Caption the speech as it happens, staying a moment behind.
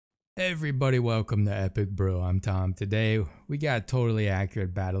Everybody, welcome to Epic Brew. I'm Tom. Today we got Totally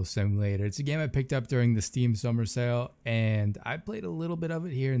Accurate Battle Simulator. It's a game I picked up during the Steam summer sale, and I played a little bit of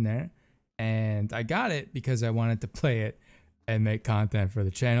it here and there. And I got it because I wanted to play it and make content for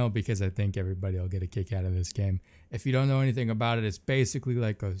the channel because I think everybody will get a kick out of this game. If you don't know anything about it, it's basically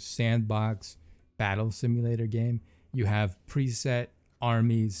like a sandbox battle simulator game. You have preset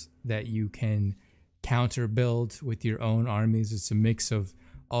armies that you can counter build with your own armies. It's a mix of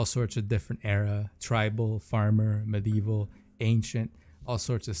all sorts of different era, tribal, farmer, medieval, ancient, all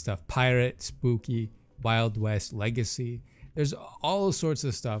sorts of stuff. Pirate, spooky, Wild West, legacy. There's all sorts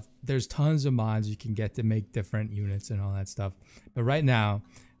of stuff. There's tons of mods you can get to make different units and all that stuff. But right now,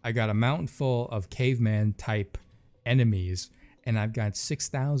 I got a mountain full of caveman type enemies, and I've got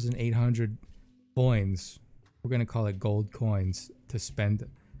 6,800 coins. We're gonna call it gold coins to spend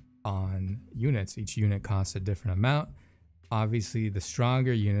on units. Each unit costs a different amount. Obviously, the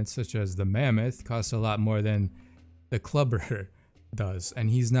stronger units, such as the mammoth, cost a lot more than the clubber does. And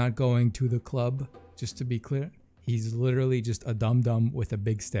he's not going to the club, just to be clear. He's literally just a dum-dum with a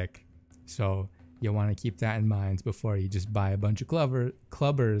big stick. So you want to keep that in mind before you just buy a bunch of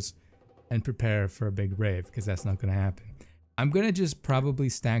clubbers and prepare for a big rave, because that's not going to happen. I'm going to just probably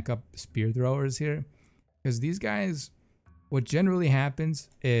stack up spear throwers here, because these guys, what generally happens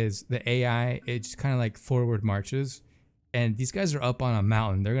is the AI, it just kind of like forward marches. And these guys are up on a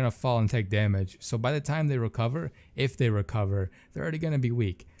mountain. They're going to fall and take damage. So by the time they recover, if they recover, they're already going to be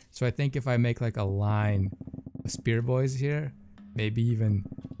weak. So I think if I make like a line of spear boys here, maybe even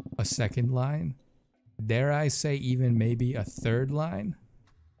a second line, dare I say even maybe a third line,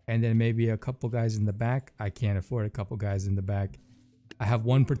 and then maybe a couple guys in the back. I can't afford a couple guys in the back. I have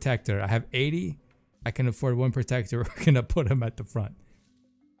one protector. I have 80. I can afford one protector. We're going to put him at the front.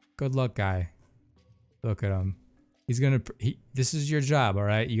 Good luck, guy. Look at him. He's gonna, this is your job, all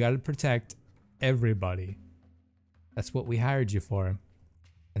right? You gotta protect everybody. That's what we hired you for.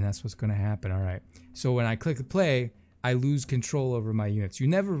 And that's what's gonna happen, all right? So when I click play, I lose control over my units. You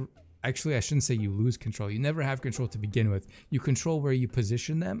never, actually I shouldn't say you lose control. You never have control to begin with. You control where you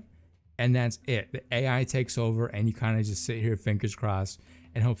position them, and that's it. The AI takes over, and you kind of just sit here, fingers crossed,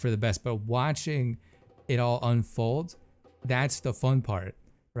 and hope for the best. But watching it all unfold, that's the fun part,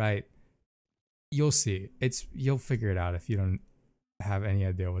 right? You'll see. You'll figure it out if you don't have any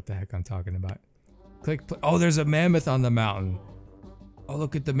idea what the heck I'm talking about. Click play. Oh, there's a mammoth on the mountain. Oh,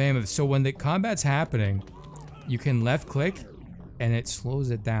 look at the mammoth. So when the combat's happening, you can left click and it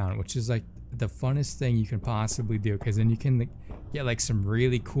slows it down, which is like the funnest thing you can possibly do, because then you can get like some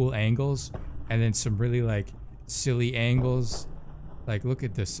really cool angles and then some really like silly angles. Like, look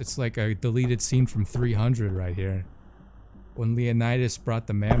at this. It's like a deleted scene from 300 right here. When Leonidas brought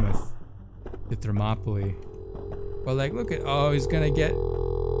the mammoth to Thermopylae. But like, look at, oh, he's gonna get,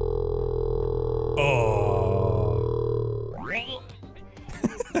 oh.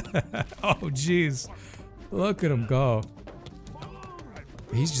 Oh, jeez. Look at him go.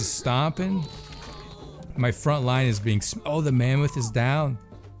 He's just stomping. My front line is being, oh, the mammoth is down.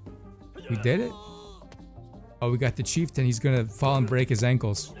 We did it. Oh, we got the chieftain. He's gonna fall and break his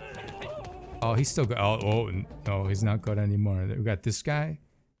ankles. Oh, he's still good. Oh, no, he's not good anymore. We got this guy.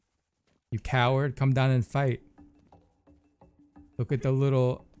 You coward, come down and fight. Look at the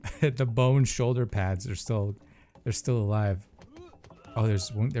little, the bone shoulder pads. They're still alive. Oh, there's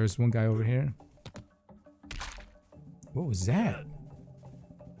one guy over here. What was that?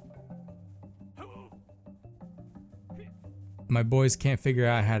 My boys can't figure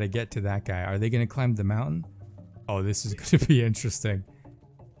out how to get to that guy. Are they gonna climb the mountain? Oh, this is gonna be interesting.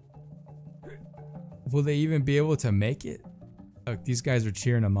 Will they even be able to make it? Look, these guys are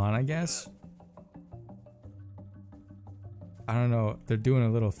cheering him on, I guess. I don't know. They're doing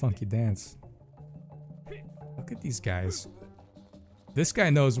a little funky dance. Look at these guys. This guy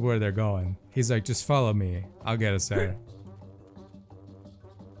knows where they're going. He's like, just follow me. I'll get us there.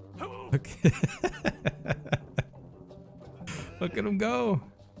 Look. Look at him go.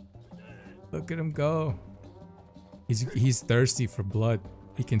 Look at him go. He's thirsty for blood.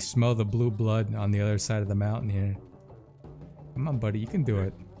 He can smell the blue blood on the other side of the mountain here. Come on, buddy. You can do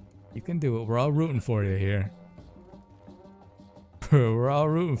it. You can do it. We're all rooting for you here. We're all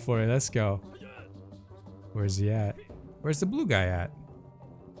rooting for you. Let's go. Where's he at? Where's the blue guy at?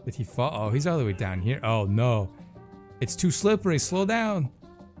 Did he fall? Oh, he's all the way down here. Oh, no. It's too slippery. Slow down.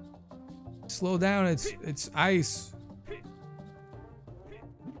 Slow down. It's ice.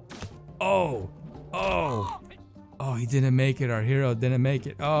 Oh. Oh. Oh, he didn't make it. Our hero didn't make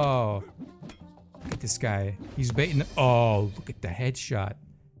it. Oh. Look at this guy. He's baiting. Oh, look at the headshot.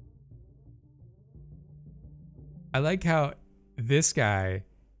 I like how this guy,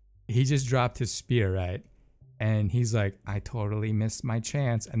 he just dropped his spear, right? And he's like, I totally missed my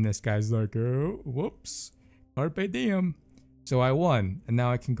chance. And this guy's like, oh, whoops. Carpe diem. So I won. And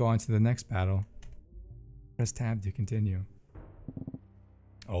now I can go on to the next battle. Press tab to continue.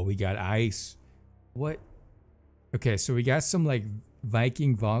 Oh, we got ice. What? Okay, so we got some like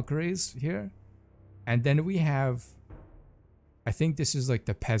Viking Valkyries here. And then we have, I think this is like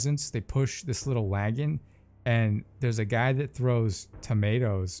the peasants. They push this little wagon. And there's a guy that throws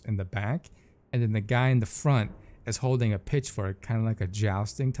tomatoes in the back. And then the guy in the front is holding a pitchfork, kind of like a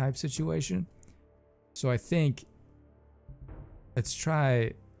jousting type situation. So I think let's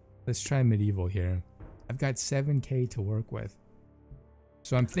try medieval here. I've got 7k to work with.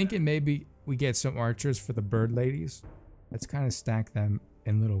 So I'm thinking maybe we get some archers for the bird ladies. Let's kind of stack them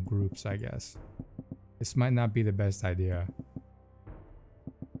in little groups, I guess. This might not be the best idea,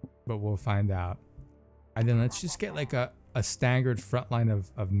 but we'll find out. And then let's just get like a staggered front line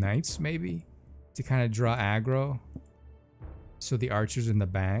of knights maybe to kind of draw aggro. So the archers in the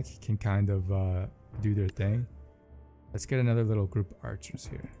back can kind of do their thing. Let's get another little group of archers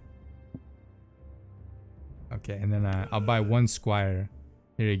here. Okay, and then I'll buy one squire.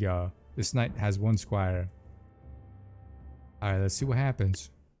 Here you go. This knight has one squire. Alright, let's see what happens.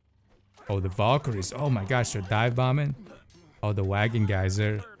 Oh, the Valkyries. Oh my gosh, they're dive bombing. Oh, the wagon guys,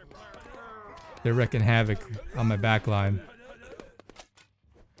 they're wrecking havoc on my back line.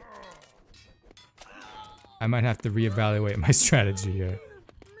 I might have to reevaluate my strategy here.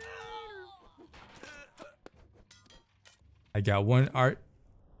 I got one art.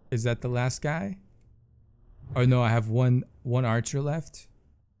 Is that the last guy? Oh no, I have one archer left.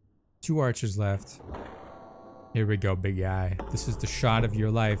 2 archers left. Here we go, big guy. This is the shot of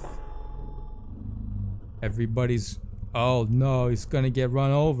your life. Everybody's... Oh no, he's gonna get run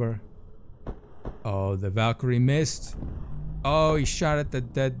over. Oh, the Valkyrie missed. Oh, he shot at the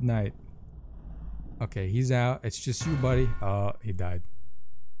dead knight. Okay, he's out. It's just you, buddy. Oh, he died.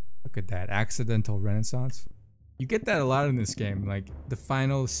 Look at that. Accidental renaissance. You get that a lot in this game. Like, the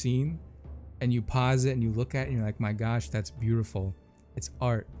final scene, and you pause it and you look at it and you're like, my gosh, that's beautiful. It's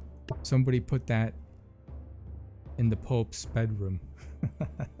art. Somebody put that in the Pope's bedroom.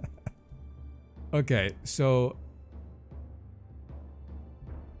 Okay, so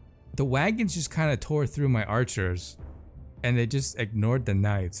the wagons just kind of tore through my archers and they just ignored the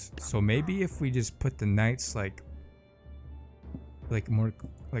knights. So maybe if we just put the knights like more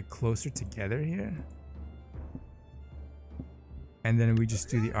like closer together here, and then we just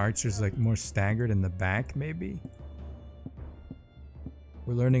do the archers like more staggered in the back, maybe.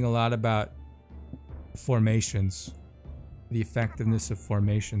 We're learning a lot about formations, the effectiveness of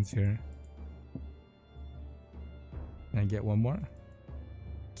formations here. Can I get one more?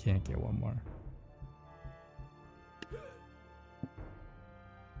 Can't get one more.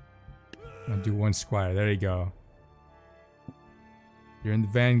 I'll do one squire. There you go. You're in the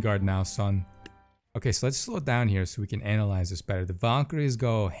vanguard now, son. Okay, so let's slow down here so we can analyze this better. The Valkyries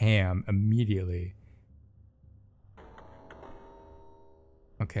go ham immediately.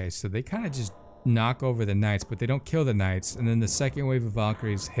 Okay, so they kind of just knock over the knights, but they don't kill the knights. And then the second wave of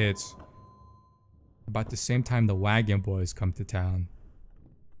Valkyries hits. About the same time the wagon boys come to town.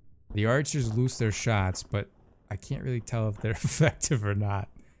 The archers lose their shots, but I can't really tell if they're effective or not.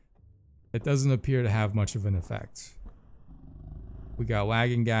 It doesn't appear to have much of an effect. We got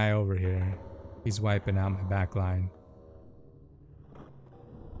wagon guy over here. He's wiping out my back line.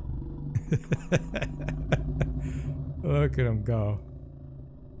 Look at him go.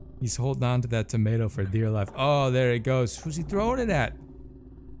 He's holding on to that tomato for dear life. Oh, there it goes. Who's he throwing it at?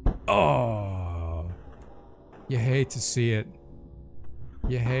 Oh. You hate to see it.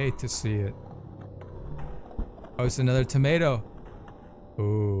 You hate to see it. Oh, it's another tomato.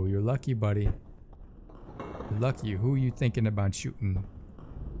 Oh, you're lucky, buddy. You're lucky. Who are you thinking about shooting?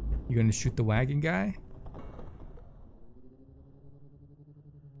 You gonna shoot the wagon guy?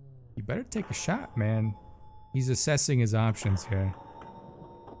 You better take a shot, man. He's assessing his options here.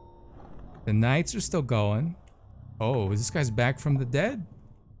 The knights are still going. Oh, this guy's back from the dead.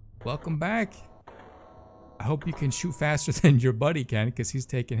 Welcome back. I hope you can shoot faster than your buddy can, because he's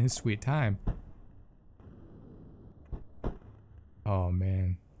taking his sweet time. Oh,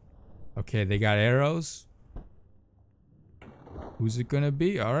 man. Okay, they got arrows. Who's it gonna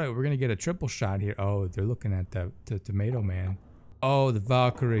be? Alright, we're gonna get a triple shot here. Oh, they're looking at the tomato man. Oh, the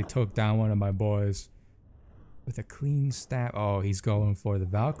Valkyrie took down one of my boys. With a clean stab. Oh, he's going for the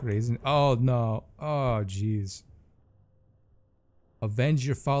Valkyrie, isn't he? Oh, no. Oh, jeez. Avenge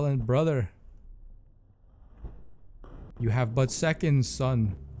your fallen brother. You have but seconds,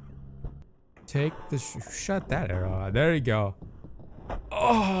 son. Take the... Shut that arrow out. There you go.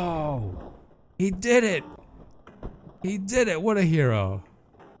 Oh, he did it. He did it. What a hero.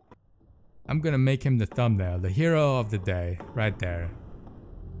 I'm gonna make him the thumbnail. The hero of the day. Right there.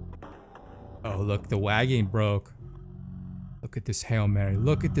 Oh, look. The wagon broke. Look at this Hail Mary.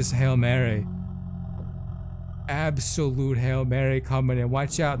 Look at this Hail Mary. Absolute Hail Mary coming in.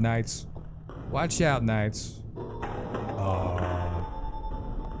 Watch out, Knights. Watch out, Knights. Oh.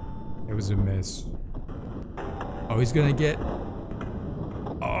 It was a miss. Oh, he's gonna get...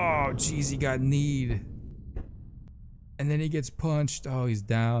 Oh, jeez, he got kneed. And then he gets punched. Oh, he's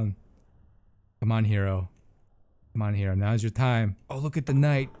down. Come on, hero. Come on, hero. Now's your time. Oh, look at the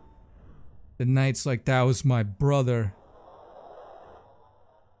knight. The knight's like, that was my brother.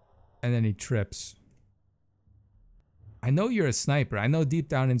 And then he trips. I know you're a sniper. I know deep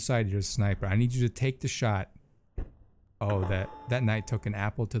down inside you're a sniper. I need you to take the shot. Oh, that knight took an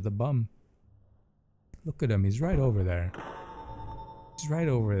apple to the bum. Look at him. He's right over there. He's right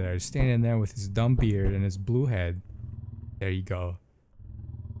over there. He's standing there with his dumb beard and his blue head. There you go.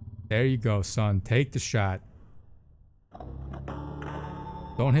 There you go, son. Take the shot.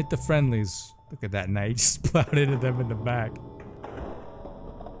 Don't hit the friendlies. Look at that knight. Just plowed into them in the back.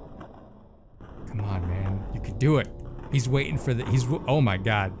 Come on, man. You can do it. He's waiting for the... Oh my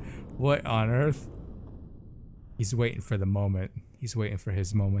god. What on earth? He's waiting for the moment. He's waiting for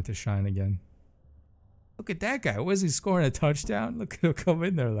his moment to shine again. Look at that guy. Was he scoring a touchdown? Look at him come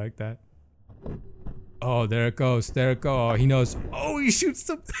in there like that. Oh, there it goes. There it goes. Oh, he knows. Oh, he shoots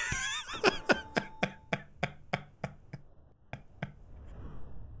them.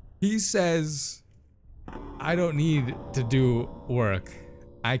 He says, I don't need to do work.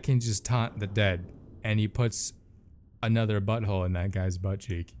 I can just taunt the dead. And he puts another butthole in that guy's butt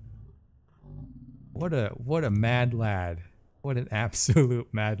cheek. What a mad lad. What an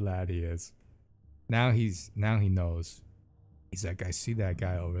absolute mad lad he is. Now he knows. He's like, I see that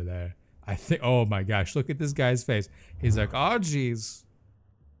guy over there. I think, oh my gosh, look at this guy's face. He's like, oh jeez.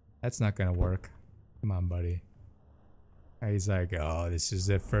 That's not gonna work. Come on, buddy. And he's like, oh, this is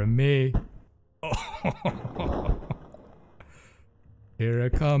it for me. Oh. Here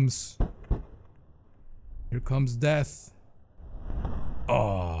it comes. Here comes death.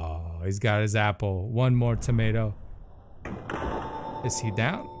 Oh, he's got his apple. One more tomato. Is he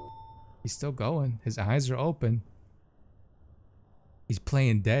down? He's still going. His eyes are open. He's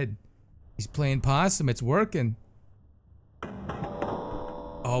playing dead. He's playing possum. It's working.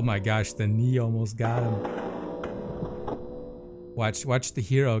 Oh my gosh, the knee almost got him. Watch the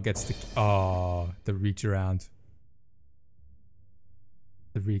hero gets the... Oh, the reach around.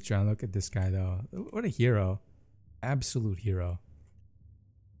 The reach around. Look at this guy though. What a hero. Absolute hero.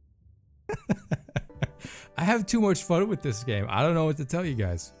 I have too much fun with this game. I don't know what to tell you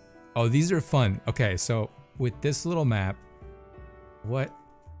guys. Oh, these are fun. Okay, so with this little map, what?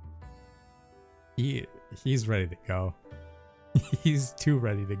 He's ready to go. He's too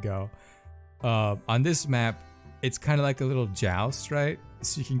ready to go. On this map, it's kind of like a little joust, right?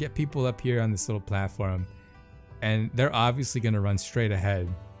 So you can get people up here on this little platform, and they're obviously gonna run straight ahead.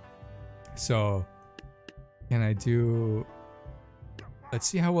 So, can I do... Let's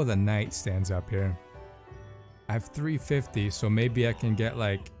see how well the knight stands up here. I have 350, so maybe I can get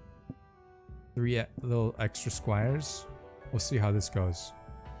like 3 little extra squires. We'll see how this goes.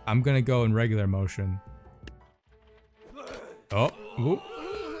 I'm gonna go in regular motion. Oh, ooh.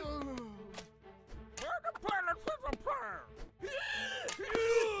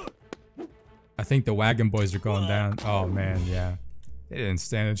 I think the wagon boys are going down. Oh man, yeah. They didn't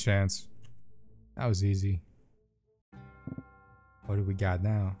stand a chance. That was easy. What do we got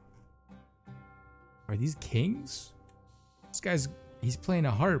now? Are these kings? This guy's... He's playing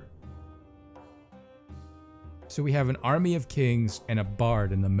a harp. So we have an army of kings and a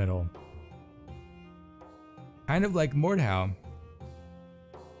bard in the middle. Kind of like Mordhau.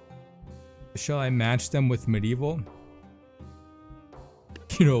 Shall I match them with medieval?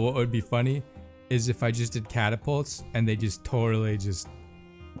 You know what would be funny? Is if I just did catapults and they just totally just...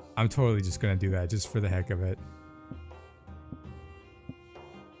 I'm totally just gonna do that just for the heck of it.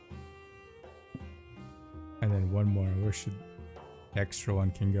 And then one more. Where should the extra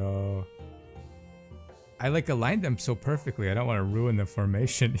one can go? I like aligned them so perfectly. I don't want to ruin the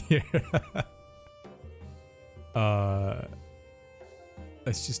formation here.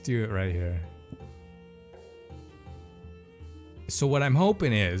 Let's just do it right here. So what I'm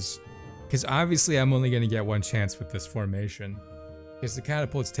hoping is, because obviously I'm only going to get one chance with this formation, because the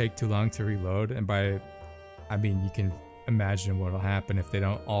catapults take too long to reload, and I mean, you can imagine what will happen if they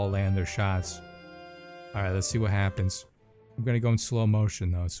don't all land their shots. Alright, let's see what happens. I'm gonna go in slow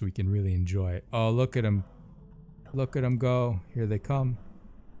motion though, so we can really enjoy it. Oh, look at him. Look at them go. Here they come.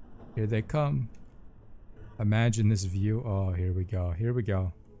 Here they come. Imagine this view. Oh, here we go. Here we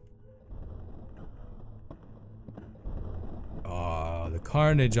go. Oh, the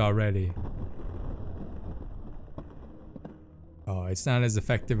carnage already. Oh, it's not as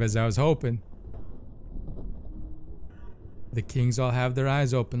effective as I was hoping. The kings all have their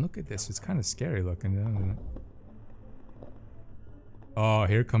eyes open. Look at this. It's kind of scary looking, isn't it? Oh,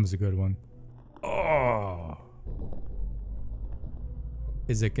 here comes a good one. Oh.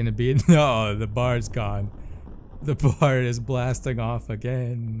 Is it gonna be? No, the bard's gone. The bard is blasting off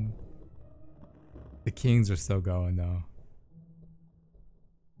again. The kings are still going though.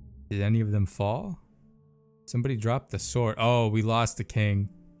 Did any of them fall? Somebody dropped the sword. Oh, we lost the king.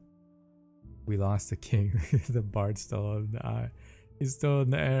 We lost the king. The bard's still in the eye. He's still in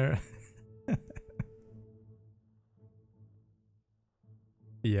the air.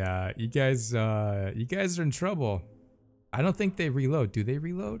 Yeah, you guys are in trouble. I don't think they reload. Do they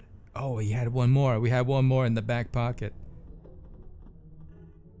reload? Oh, we had one more. We had one more in the back pocket.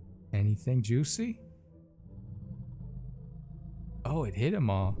 Anything juicy? Oh, it hit them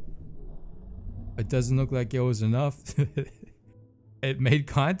all. It doesn't look like it was enough. It made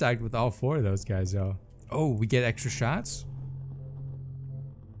contact with all four of those guys, though. Oh, we get extra shots?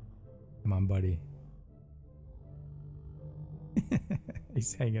 Come on, buddy.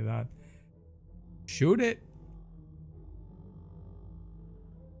 He's hanging on. Shoot it.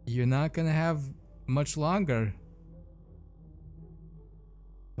 You're not gonna have much longer.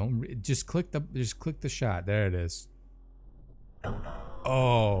 Don't just click the shot. There it is.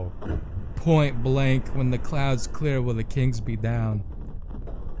 Oh, point blank. When the clouds clear, will the kings be down?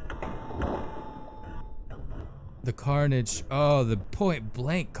 The carnage. Oh, the point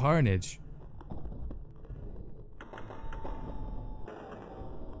blank carnage.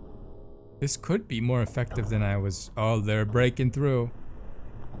 This could be more effective than I was. Oh, they're breaking through.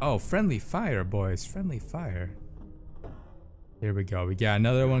 Oh, friendly fire, boys. Friendly fire. Here we go. We got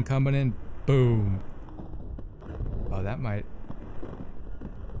another one coming in. Boom. Oh, that might...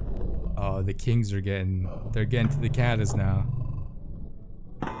 Oh, the kings are getting... They're getting to the catas now.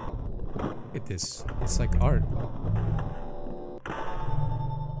 Look at this. It's like art.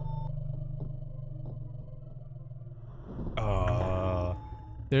 Oh,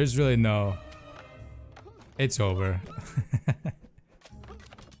 there's really no... It's over.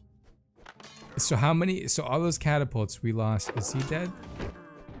 So how many... So all those catapults we lost. Is he dead?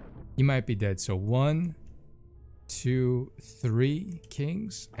 He might be dead. So 1, 2, 3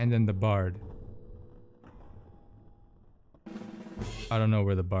 kings. And then the bard. I don't know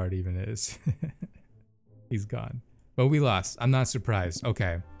where the bard even is. He's gone. But we lost. I'm not surprised.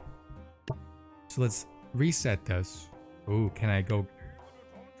 Okay. So let's reset this. Ooh, can I go...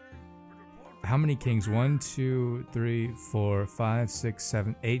 How many kings? 1, 2, 3, 4, 5, 6,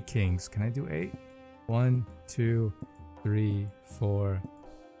 7, 8 kings. Can I do 8? 1, 2, 3, 4,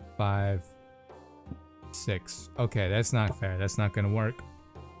 5, 6. Okay, that's not fair. That's not gonna work.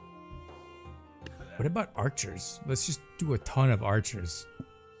 What about archers? Let's just do a ton of archers.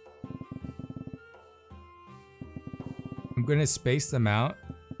 I'm gonna space them out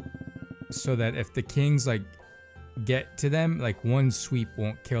so that if the kings like get to them, like one sweep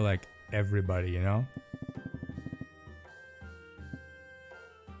won't kill like everybody, you know?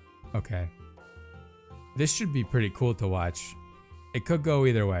 Okay. This should be pretty cool to watch. It could go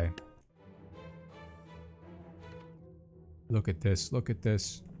either way. Look at this. Look at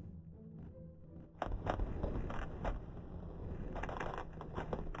this.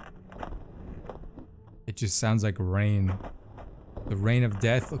 It just sounds like rain. The rain of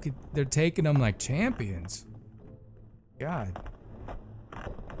death. Look at... They're taking them like champions. God.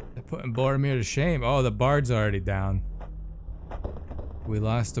 They're putting Boromir to shame. Oh, the bard's already down. We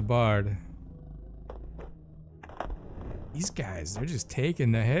lost a bard. These guys, they're just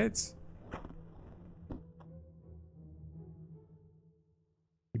taking the hits.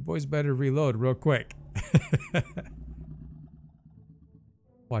 You boys better reload real quick.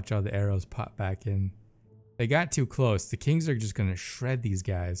 Watch all the arrows pop back in. They got too close. The kings are just gonna shred these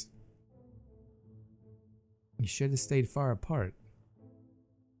guys. You should have stayed far apart.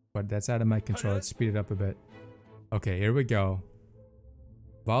 But that's out of my control. Let's speed it up a bit. Okay, here we go.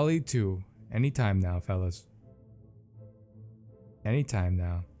 Volley 2. Anytime now, fellas. Anytime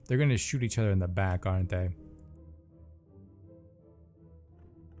now. They're gonna shoot each other in the back, aren't they?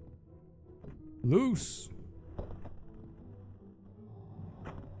 Loose.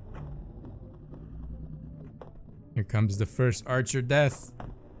 Here comes the first archer death.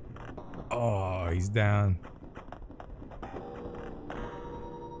 Oh, he's down.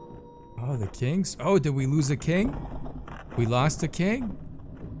 Oh, the kings? Oh, did we lose a king? We lost a king?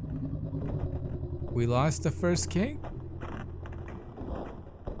 We lost the first king?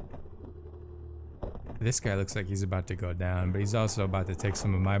 This guy looks like he's about to go down, but he's also about to take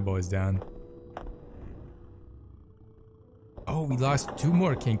some of my boys down. Oh, we lost two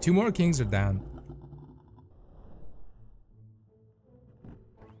more kings. Two more kings are down.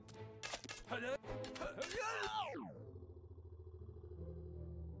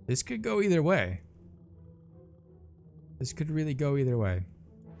 This could go either way. This could really go either way.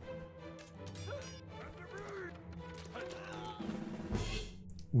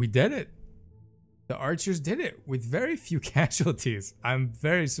 We did it. The archers did it with very few casualties. I'm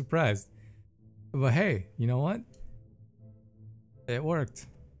very surprised. But hey, you know what? It worked.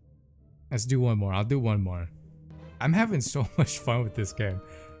 Let's do one more. I'll do one more. I'm having so much fun with this game.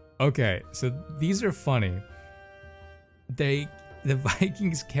 Okay, so these are funny. The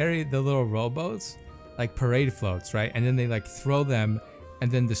Vikings carry the little rowboats like parade floats, right? And then they like throw them,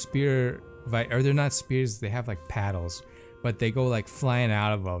 and then the spear, or they're not spears, they have like paddles, but they go like flying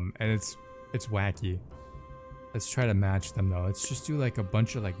out of them, and it's wacky. Let's try to match them though. Let's just do like a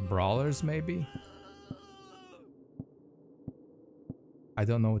bunch of like brawlers maybe. I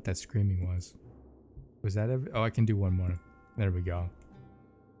don't know what that screaming was. Was that every? Oh, I can do one more. There we go.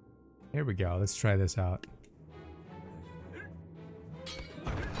 Here we go. Let's try this out.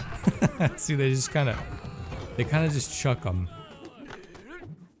 See, they kind of just chuck them.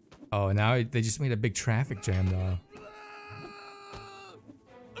 Oh, now they just made a big traffic jam though.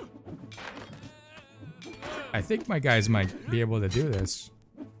 I think my guys might be able to do this.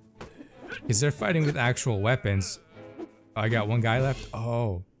 Because they're fighting with actual weapons. Oh, I got one guy left.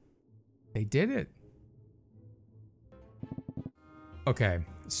 Oh, they did it. Okay,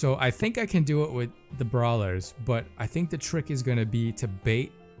 so I think I can do it with the brawlers, but I think the trick is gonna be to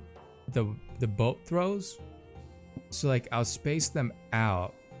bait the boat throws. So like I'll space them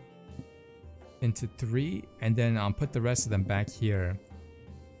out into 3, and then I'll put the rest of them back here.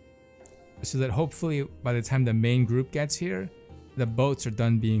 So that hopefully by the time the main group gets here, the boats are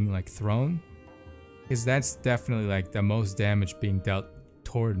done being like thrown. Because that's definitely like the most damage being dealt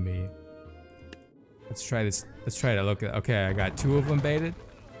toward me. Let's try this. Let's try to look at. Okay, I got 2 of them baited.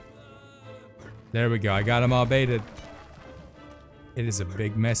 There we go. I got them all baited. It is a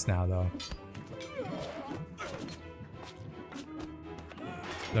big mess now, though.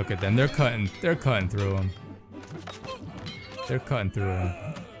 Look at them. They're cutting through them. They're cutting through them.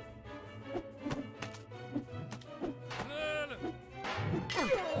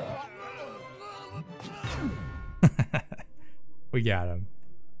 We got him.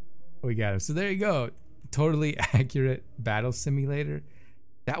 We got him. So there you go. Totally accurate battle simulator.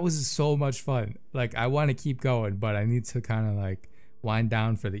 That was so much fun. Like, I want to keep going, but I need to kind of like wind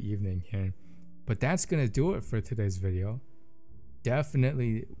down for the evening here. But that's going to do it for today's video.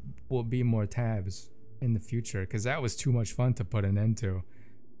 Definitely will be more tabs in the future because that was too much fun to put an end to.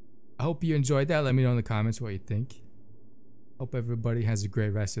 I hope you enjoyed that. Let me know in the comments what you think. Hope everybody has a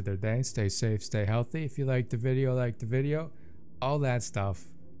great rest of their day. Stay safe, stay healthy. If you liked the video, all that stuff.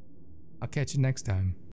 I'll catch you next time.